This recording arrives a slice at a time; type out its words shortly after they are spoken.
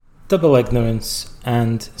double ignorance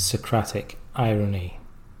and Socratic irony.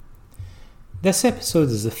 This episode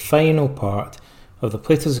is the final part of the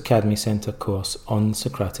Plato's Academy Centre course on the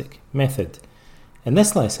Socratic method. In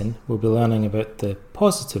this lesson, we'll be learning about the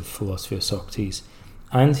positive philosophy of Socrates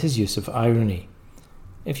and his use of irony.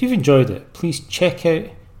 If you've enjoyed it, please check out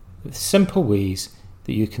the simple ways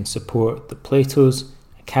that you can support the Plato's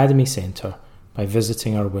Academy Centre by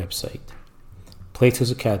visiting our website,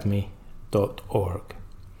 platosacademy.org.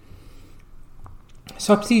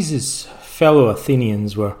 Socrates' fellow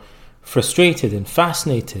Athenians were frustrated and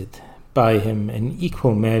fascinated by him in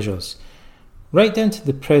equal measures. Right down to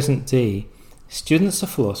the present day, students of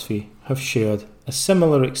philosophy have shared a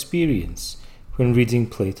similar experience when reading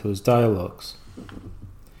Plato's dialogues.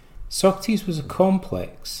 Socrates was a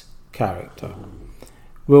complex character.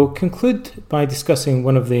 We'll conclude by discussing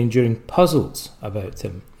one of the enduring puzzles about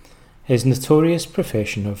him, his notorious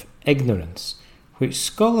profession of ignorance, which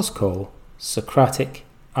scholars call Socratic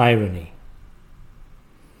irony.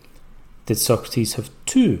 Did Socrates have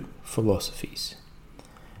two philosophies?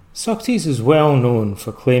 Socrates is well known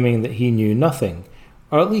for claiming that he knew nothing,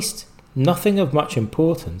 or at least nothing of much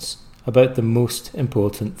importance, about the most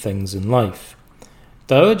important things in life.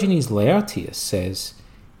 Diogenes Laertius says,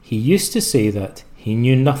 he used to say that he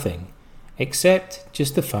knew nothing, except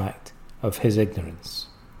just the fact of his ignorance.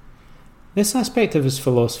 This aspect of his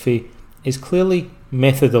philosophy is clearly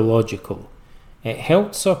methodological. It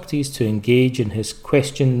helped Socrates to engage in his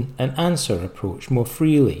question and answer approach more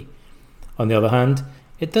freely. On the other hand,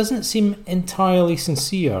 it doesn't seem entirely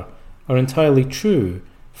sincere or entirely true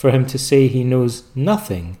for him to say he knows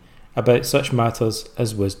nothing about such matters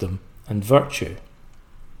as wisdom and virtue.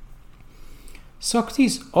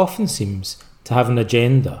 Socrates often seems to have an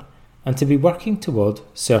agenda and to be working toward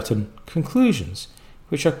certain conclusions,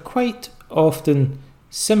 which are quite often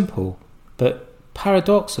simple but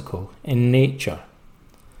paradoxical in nature.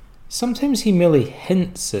 Sometimes he merely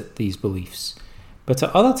hints at these beliefs, but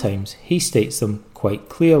at other times he states them quite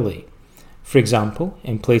clearly. For example,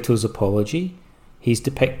 in Plato's Apology, he's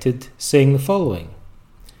depicted saying the following: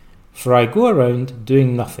 "For I go around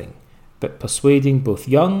doing nothing, but persuading both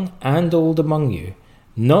young and old among you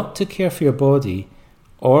not to care for your body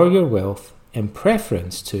or your wealth in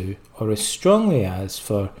preference to, or as strongly as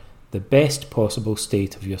for, the best possible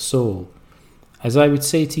state of your soul. As I would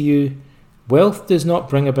say to you, wealth does not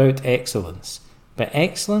bring about excellence, but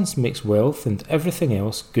excellence makes wealth and everything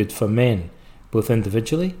else good for men, both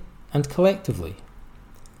individually and collectively."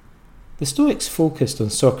 The Stoics focused on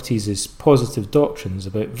Socrates' positive doctrines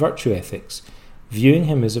about virtue ethics, viewing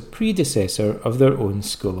him as a predecessor of their own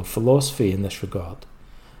school of philosophy in this regard.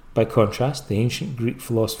 By contrast, the ancient Greek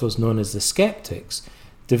philosophers known as the Sceptics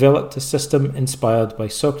developed a system inspired by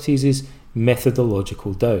Socrates'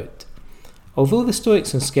 methodological doubt. Although the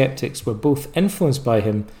Stoics and Sceptics were both influenced by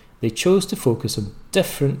him, they chose to focus on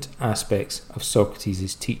different aspects of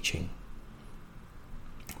Socrates' teaching.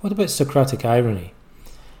 What about Socratic irony?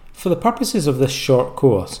 For the purposes of this short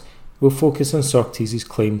course, we'll focus on Socrates'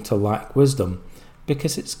 claim to lack wisdom,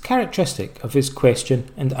 because it's characteristic of his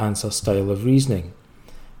question and answer style of reasoning.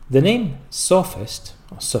 The name sophist,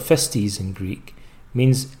 or sophistes in Greek,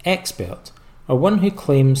 means expert, or one who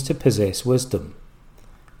claims to possess wisdom.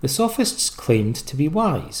 The sophists claimed to be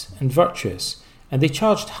wise and virtuous, and they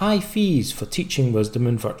charged high fees for teaching wisdom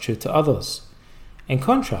and virtue to others. In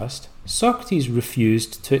contrast, Socrates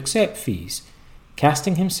refused to accept fees,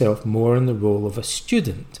 casting himself more in the role of a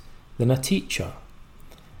student than a teacher.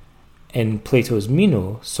 In Plato's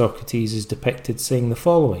Meno, Socrates is depicted saying the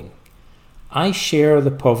following: "I share the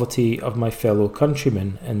poverty of my fellow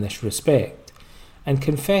countrymen in this respect, and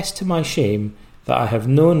confess to my shame that I have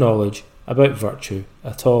no knowledge about virtue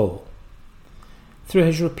at all." Through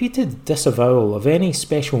his repeated disavowal of any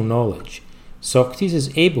special knowledge, Socrates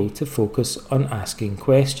is able to focus on asking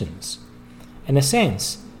questions. In a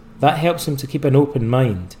sense, that helps him to keep an open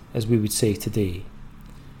mind, as we would say today.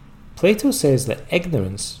 Plato says that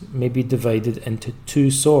ignorance may be divided into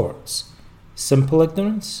two sorts: simple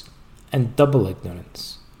ignorance and double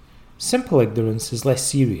ignorance. Simple ignorance is less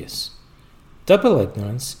serious. Double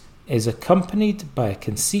ignorance is accompanied by a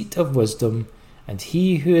conceit of wisdom, and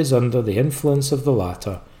he who is under the influence of the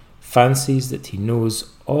latter fancies that he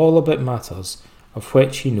knows all about matters of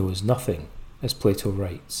which he knows nothing, as Plato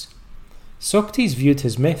writes. Socrates viewed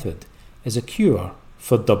his method as a cure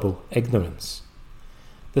for double ignorance.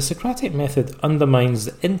 The Socratic method undermines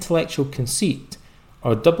the intellectual conceit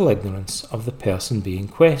or double ignorance of the person being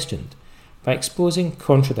questioned by exposing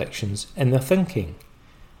contradictions in their thinking.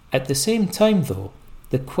 At the same time, though,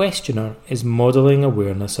 the questioner is modelling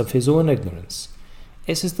awareness of his own ignorance.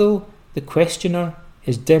 It's as though the questioner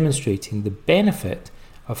is demonstrating the benefit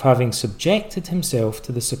of having subjected himself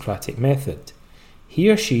to the Socratic method. He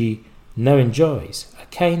or she now enjoys a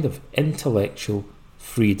kind of intellectual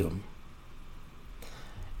freedom.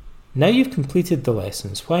 Now you've completed the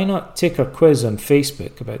lessons, why not take our quiz on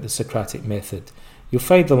Facebook about the Socratic method? You'll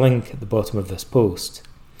find the link at the bottom of this post.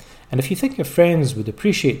 And if you think your friends would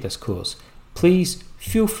appreciate this course, please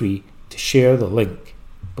feel free to share the link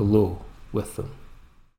below with them.